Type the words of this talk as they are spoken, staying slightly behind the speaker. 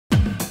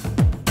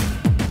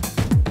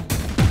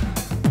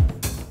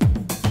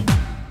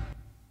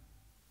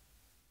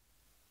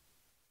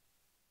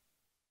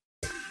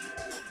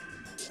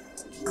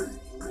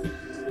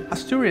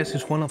Asturias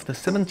is one of the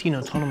 17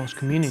 autonomous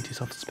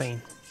communities of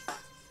Spain.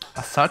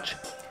 As such,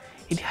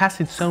 it has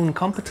its own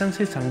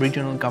competencies and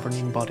regional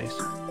governing bodies.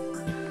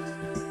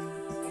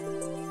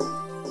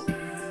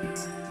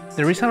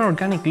 There is an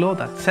organic law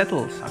that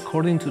settles,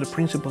 according to the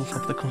principles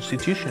of the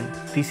Constitution,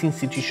 this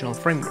institutional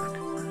framework,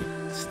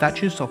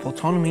 Statutes of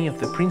Autonomy of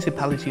the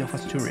Principality of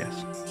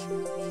Asturias.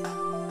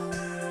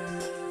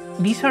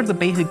 These are the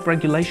basic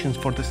regulations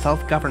for the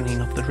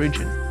self-governing of the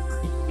region,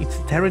 its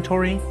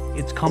territory,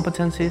 its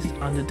competencies,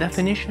 and the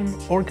definition,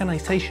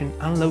 organization,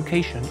 and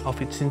location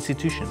of its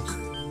institutions.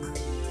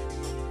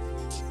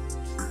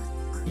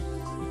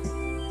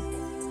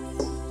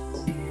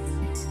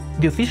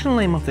 The official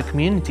name of the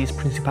community is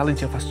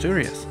Principality of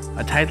Asturias,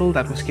 a title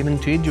that was given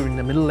to it during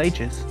the Middle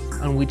Ages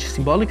and which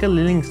symbolically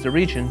links the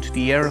region to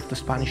the heir of the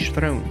Spanish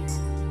throne.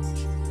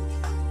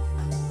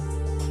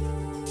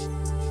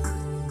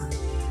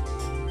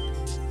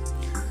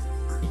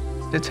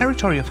 The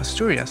territory of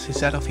Asturias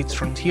is that of its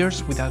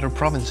frontiers with other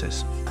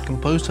provinces,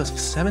 composed of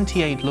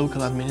 78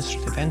 local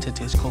administrative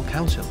entities called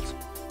councils,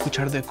 which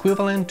are the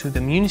equivalent to the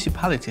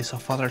municipalities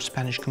of other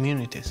Spanish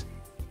communities.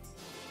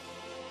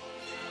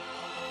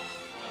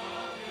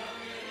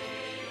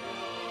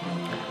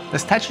 The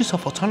Statutes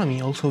of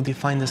Autonomy also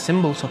define the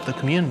symbols of the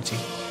community: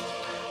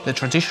 the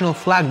traditional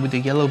flag with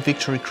the yellow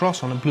Victory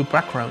Cross on a blue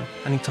background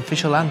and its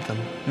official anthem,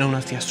 known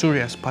as the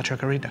Asturias Patria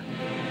Querida.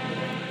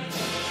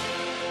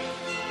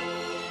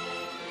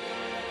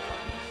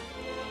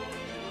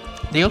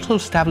 They also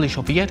establish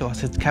Oviedo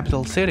as its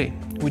capital city,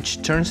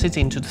 which turns it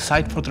into the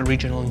site for the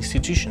regional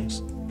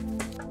institutions.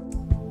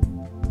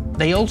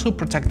 They also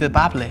protect the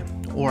Bable,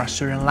 or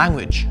Asturian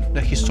language,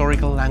 the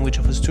historical language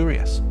of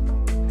Asturias.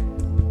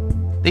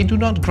 They do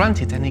not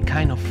grant it any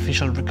kind of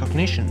official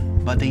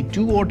recognition, but they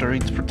do order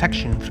its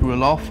protection through a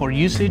law for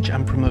usage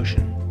and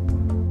promotion.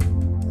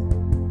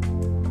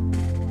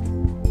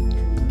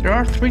 There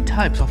are three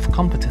types of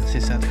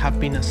competencies that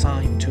have been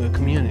assigned to a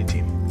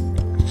community: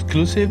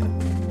 exclusive,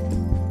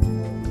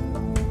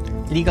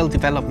 legal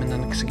development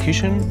and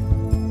execution,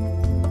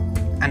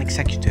 and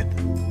executive.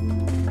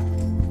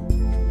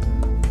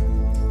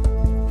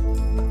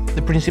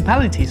 The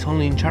principality is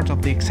only in charge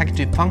of the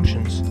executive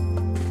functions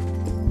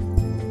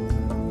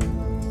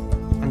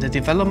and the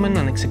development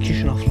and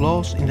execution of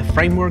laws in the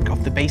framework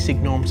of the basic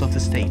norms of the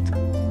state.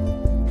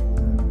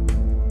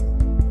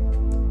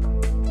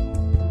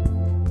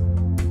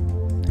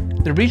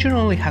 The region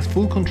only has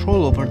full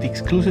control over the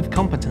exclusive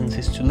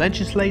competencies to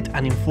legislate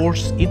and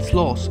enforce its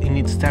laws in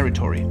its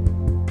territory.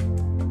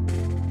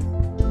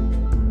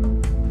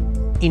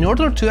 In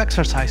order to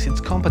exercise its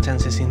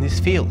competencies in this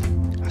field,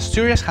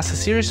 Asturias has a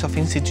series of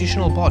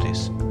institutional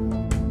bodies: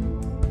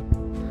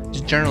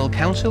 the General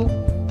Council,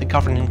 the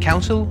Governing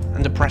Council,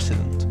 and the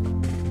President.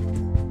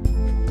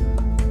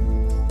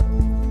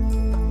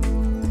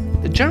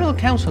 The General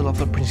Council of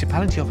the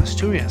Principality of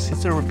Asturias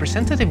is the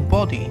representative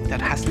body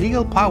that has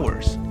legal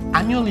powers,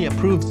 annually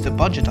approves the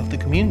budget of the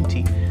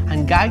community,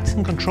 and guides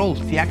and controls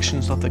the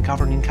actions of the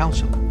Governing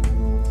Council.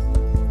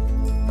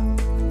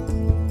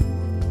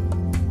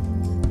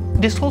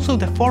 It is also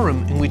the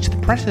forum in which the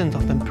President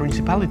of the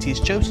Principality is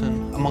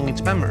chosen among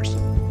its members.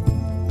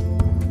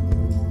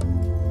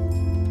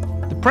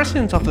 The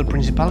President of the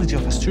Principality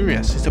of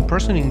Asturias is the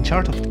person in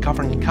charge of the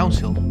Governing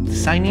Council,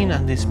 designing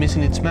and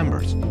dismissing its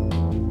members.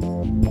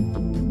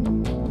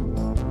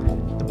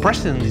 The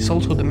President is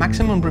also the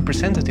maximum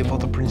representative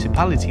of the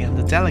Principality and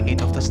the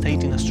delegate of the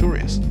state in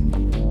Asturias.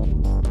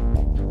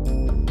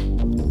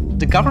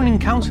 The Governing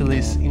Council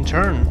is, in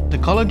turn, the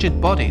collegiate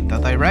body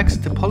that directs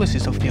the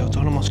policies of the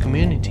autonomous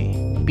community,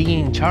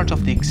 being in charge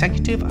of the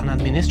executive and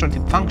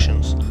administrative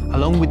functions,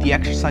 along with the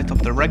exercise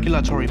of the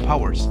regulatory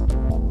powers.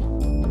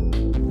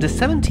 The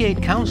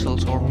 78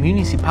 councils or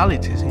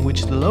municipalities in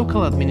which the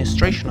local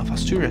administration of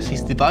Asturias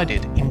is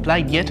divided imply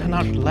yet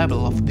another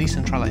level of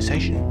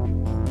decentralization.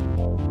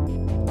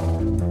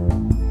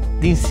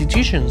 The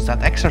institutions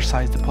that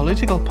exercise the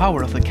political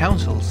power of the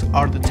councils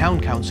are the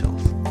town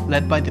councils,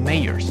 led by the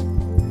mayors.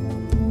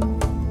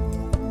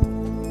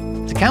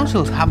 The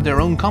councils have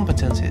their own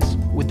competencies,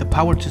 with the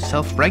power to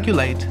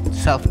self-regulate,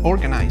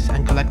 self-organize,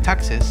 and collect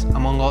taxes,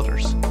 among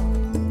others.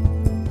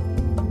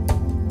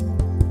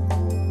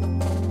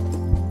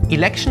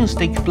 Elections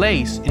take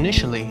place,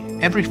 initially,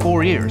 every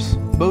 4 years,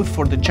 both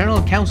for the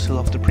General Council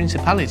of the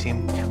Principality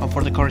and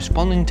for the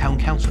corresponding town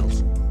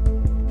councils.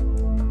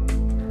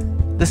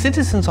 The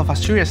citizens of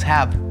Asturias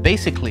have,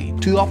 basically,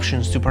 two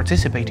options to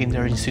participate in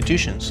their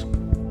institutions: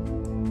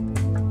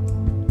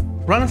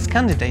 run as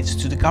candidates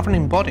to the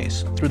governing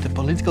bodies through the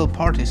political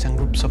parties and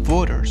groups of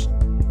voters,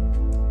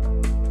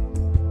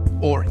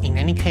 or, in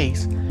any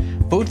case,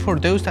 vote for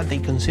those that they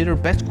consider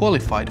best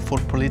qualified for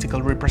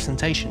political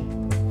representation.